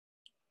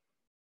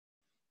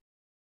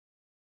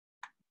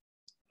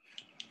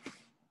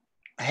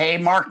Hey,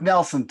 Mark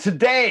Nelson.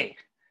 Today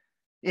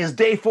is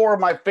day 4 of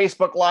my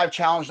Facebook Live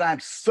challenge, and I'm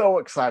so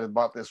excited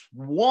about this.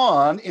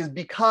 One is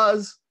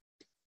because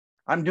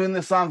I'm doing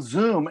this on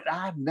Zoom, and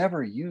I've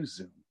never used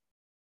Zoom.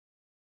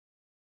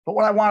 But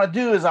what I want to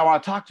do is I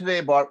want to talk today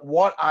about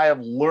what I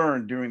have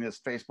learned during this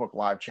Facebook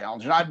Live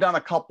challenge. And I've done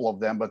a couple of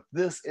them, but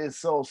this is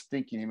so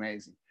stinking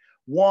amazing.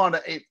 One,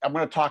 I'm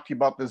going to talk to you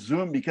about the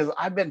Zoom because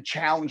I've been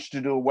challenged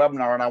to do a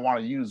webinar and I want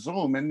to use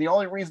Zoom. And the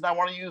only reason I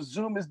want to use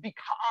Zoom is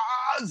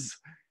because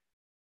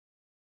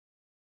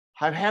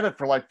I've had it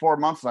for like 4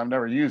 months and I've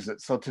never used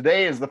it. So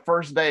today is the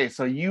first day.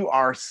 So you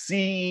are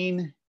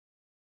seeing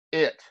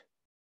it.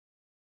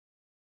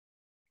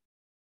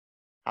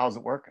 How's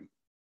it working?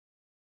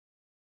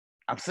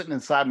 I'm sitting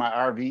inside my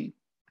RV.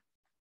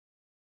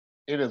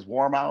 It is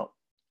warm out.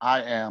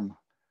 I am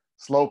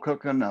slow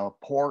cooking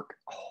pork.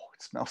 Oh,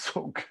 it smells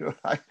so good.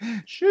 I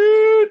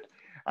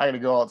got to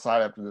go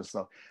outside after this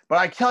though. But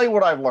I tell you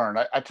what I've learned.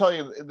 I tell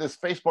you this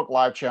Facebook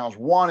Live challenge,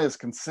 one is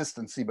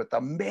consistency, but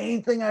the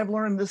main thing I've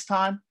learned this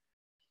time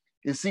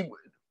is, see,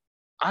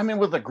 I'm in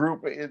with a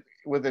group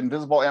with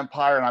Invisible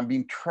Empire, and I'm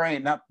being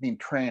trained, I'm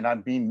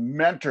being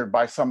mentored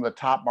by some of the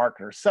top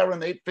marketers, 7-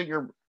 and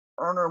 8-figure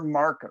earner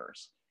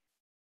marketers.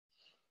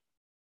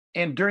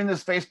 And during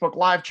this Facebook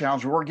Live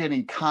challenge, we're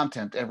getting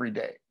content every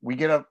day. We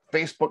get a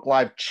Facebook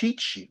Live cheat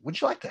sheet.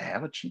 Would you like to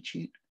have a cheat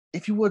sheet?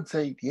 If you would,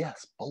 say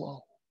yes below.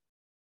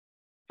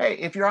 Hey,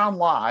 if you're on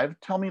live,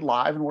 tell me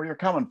live and where you're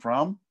coming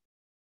from.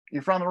 If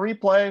you're from the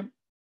replay,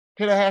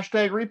 hit a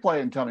hashtag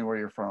replay and tell me where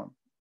you're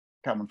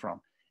coming from.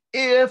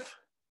 If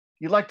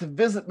you'd like to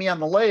visit me on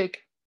the lake,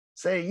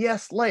 say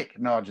yes, lake.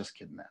 No, just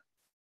kidding that.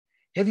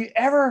 Have you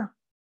ever,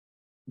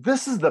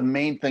 this is the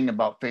main thing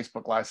about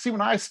Facebook Live. See, when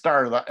I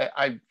started,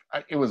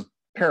 it was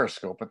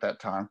Periscope at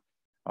that time.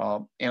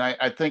 And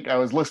I think I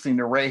was listening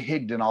to Ray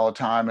Higdon all the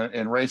time,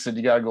 and Ray said,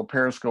 you got to go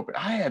Periscope.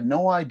 I had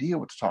no idea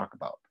what to talk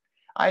about.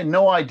 I had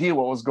no idea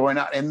what was going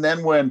on. And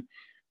then when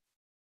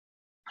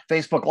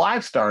Facebook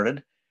Live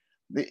started,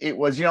 it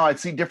was, I'd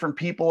see different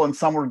people, and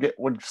some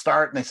would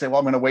start and they say, well,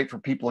 I'm going to wait for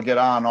people to get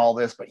on all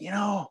this. But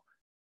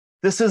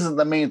this isn't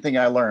the main thing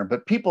I learned,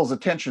 but people's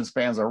attention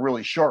spans are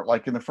really short,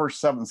 like in the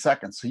first 7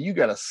 seconds. So you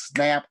got to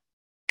snap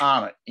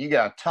on it. You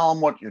got to tell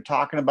them what you're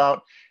talking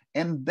about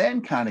and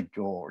then kind of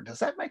go over. Does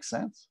that make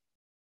sense?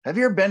 Have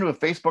you ever been to a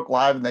Facebook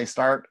Live and they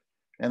start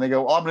and they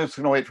go, oh, I'm just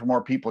going to wait for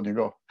more people. And you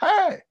go,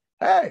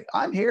 hey,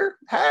 I'm here.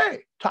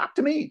 Hey, talk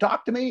to me.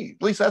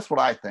 At least that's what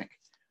I think.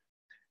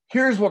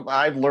 Here's what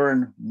I've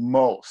learned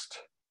most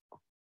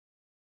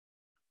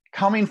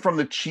coming from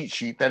the cheat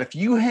sheet, that if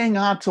you hang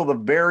on till the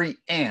very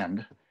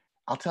end,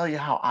 I'll tell you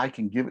how I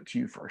can give it to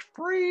you for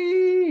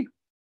free.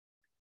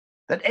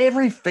 That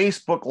every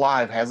Facebook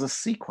Live has a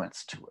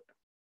sequence to it.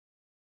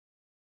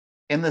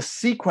 And the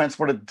sequence,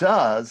 what it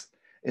does,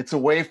 it's a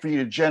way for you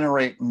to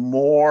generate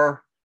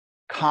more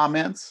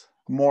comments,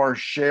 more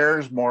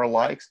shares, more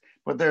likes,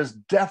 but there's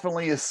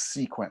definitely a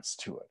sequence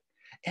to it.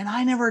 And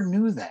I never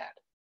knew that.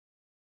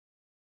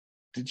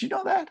 Did you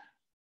know that?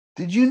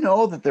 Did you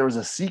know that there was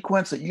a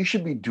sequence that you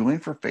should be doing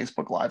for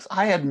Facebook Lives?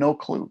 I had no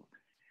clue.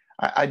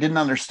 I didn't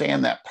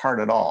understand that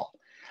part at all.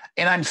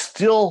 And I'm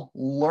still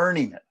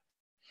learning it,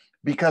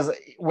 because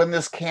when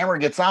this camera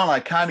gets on, I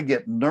kind of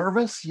get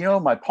nervous.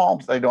 My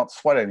palms, they don't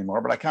sweat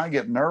anymore, but I kind of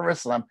get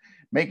nervous, and I'm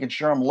making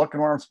sure I'm looking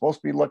where I'm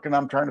supposed to be looking.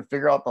 I'm trying to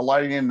figure out the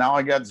lighting, and now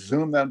I got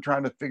Zoom that I'm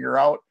trying to figure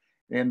out.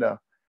 And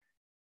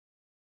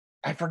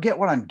I forget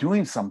what I'm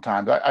doing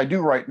sometimes. I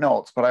do write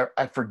notes, but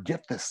I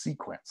forget this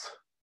sequence.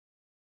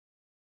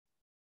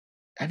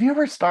 Have you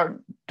ever started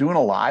doing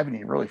a live and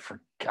you really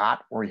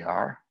forgot where you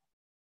are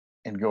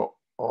and go,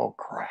 oh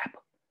crap,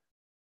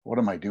 what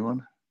am I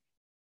doing?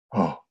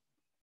 Oh,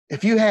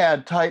 if you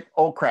had type,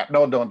 oh crap,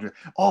 no, don't do it.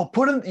 Oh,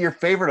 put in your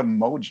favorite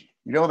emoji.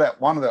 That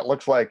one that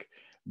looks like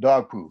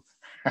dog poo.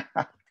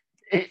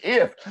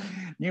 If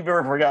you've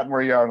ever forgotten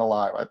where you are in a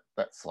live,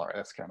 that's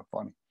kind of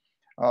funny.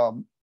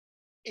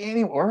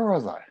 Where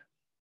was I?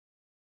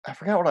 I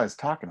forgot what I was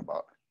talking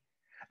about.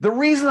 The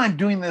reason I'm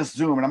doing this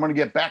Zoom, and I'm going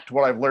to get back to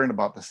what I've learned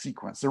about the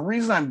sequence. The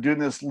reason I'm doing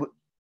this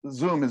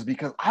Zoom is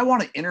because I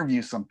want to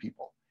interview some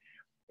people.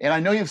 And I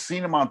know you've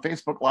seen them on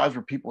Facebook Lives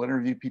where people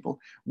interview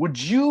people.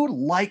 Would you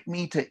like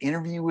me to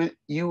interview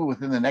you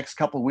within the next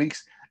couple of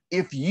weeks?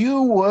 If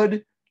you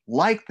would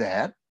like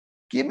that,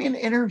 give me an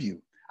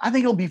interview. I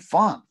think it'll be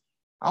fun.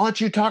 I'll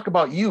let you talk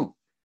about you.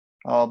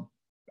 I'll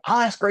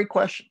ask great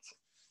questions.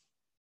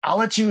 I'll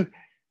let you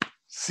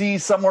see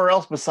somewhere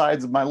else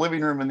besides my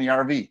living room in the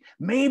RV.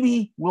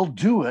 Maybe we'll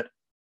do it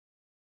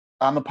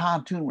on the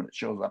pontoon when it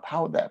shows up.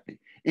 How would that be?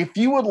 If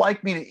you would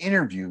like me to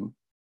interview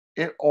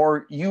it,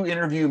 or you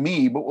interview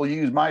me, but we'll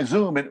use my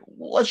Zoom, and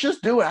let's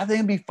just do it. I think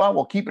it'd be fun.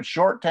 We'll keep it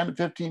short, 10 to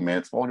 15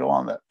 minutes. We'll go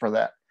on for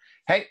that.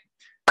 Hey,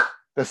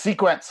 the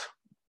sequence.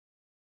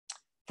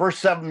 First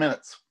 7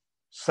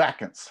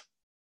 seconds.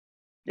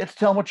 You have to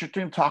tell them what you're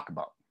going to talk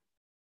about.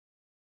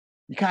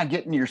 You kind of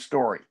get into your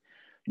story.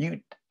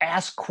 You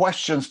ask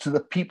questions to the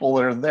people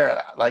that are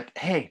there. Like,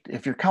 hey,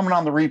 if you're coming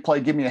on the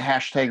replay, give me a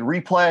hashtag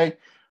replay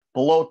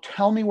below.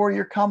 Tell me where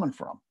you're coming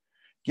from.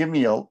 Give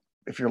me a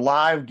If you're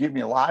live, give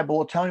me a live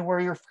below. Tell me where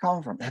you're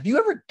coming from. Have you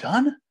ever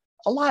done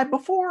a live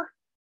before?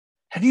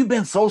 Have you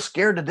been so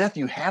scared to death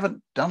you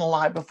haven't done a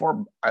live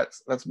before?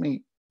 That's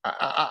me.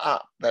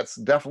 That's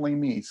definitely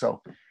me.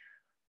 So,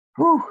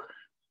 whew.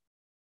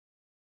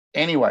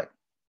 Anyway,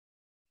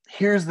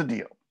 here's the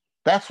deal.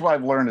 That's what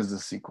I've learned is the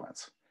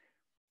sequence.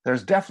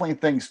 There's definitely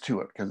things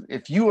to it, because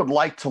if you would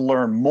like to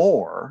learn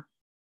more,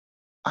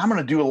 I'm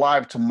going to do a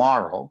live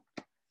tomorrow.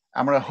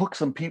 I'm going to hook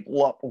some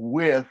people up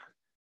with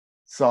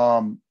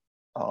some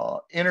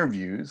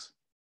interviews,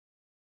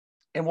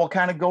 and we'll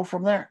kind of go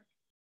from there.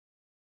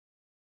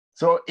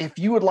 So if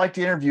you would like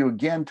to interview,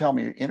 again, tell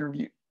me,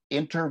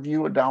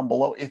 interview it down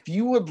below. If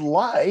you would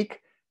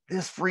like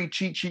this free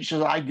cheat sheet,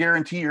 so I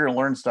guarantee you're going to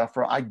learn stuff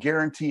from. I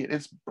guarantee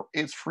it.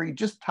 It's free.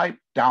 Just type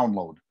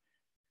download,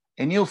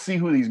 and you'll see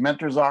who these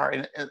mentors are.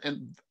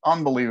 And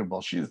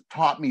unbelievable. She's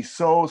taught me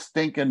so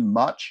stinking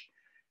much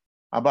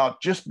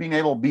about just being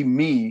able to be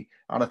me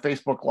on a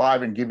Facebook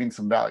Live and giving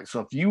some value. So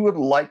if you would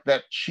like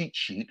that cheat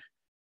sheet,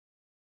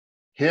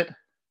 hit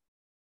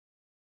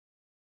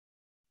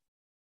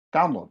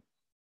download.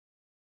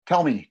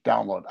 Tell me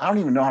download. I don't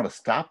even know how to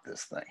stop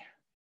this thing.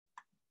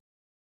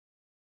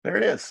 There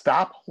it is.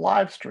 Stop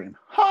live stream.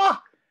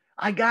 Ha!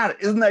 I got it.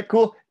 Isn't that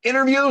cool?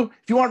 Interview.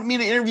 If you want me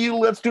to interview,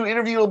 let's do an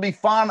interview. It'll be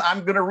fun. I'm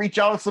going to reach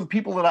out to some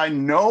people that I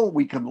know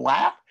we can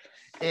laugh.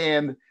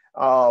 And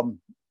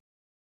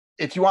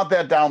if you want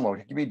that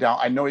download, give me down.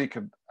 I know you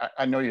could.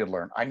 I know you'd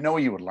learn. I know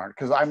you would learn,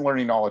 because I'm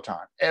learning all the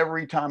time.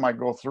 Every time I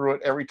go through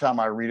it, every time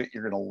I read it,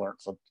 you're going to learn.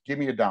 So give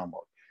me a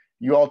download.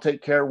 You all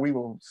take care. We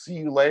will see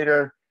you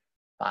later.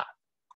 Bye.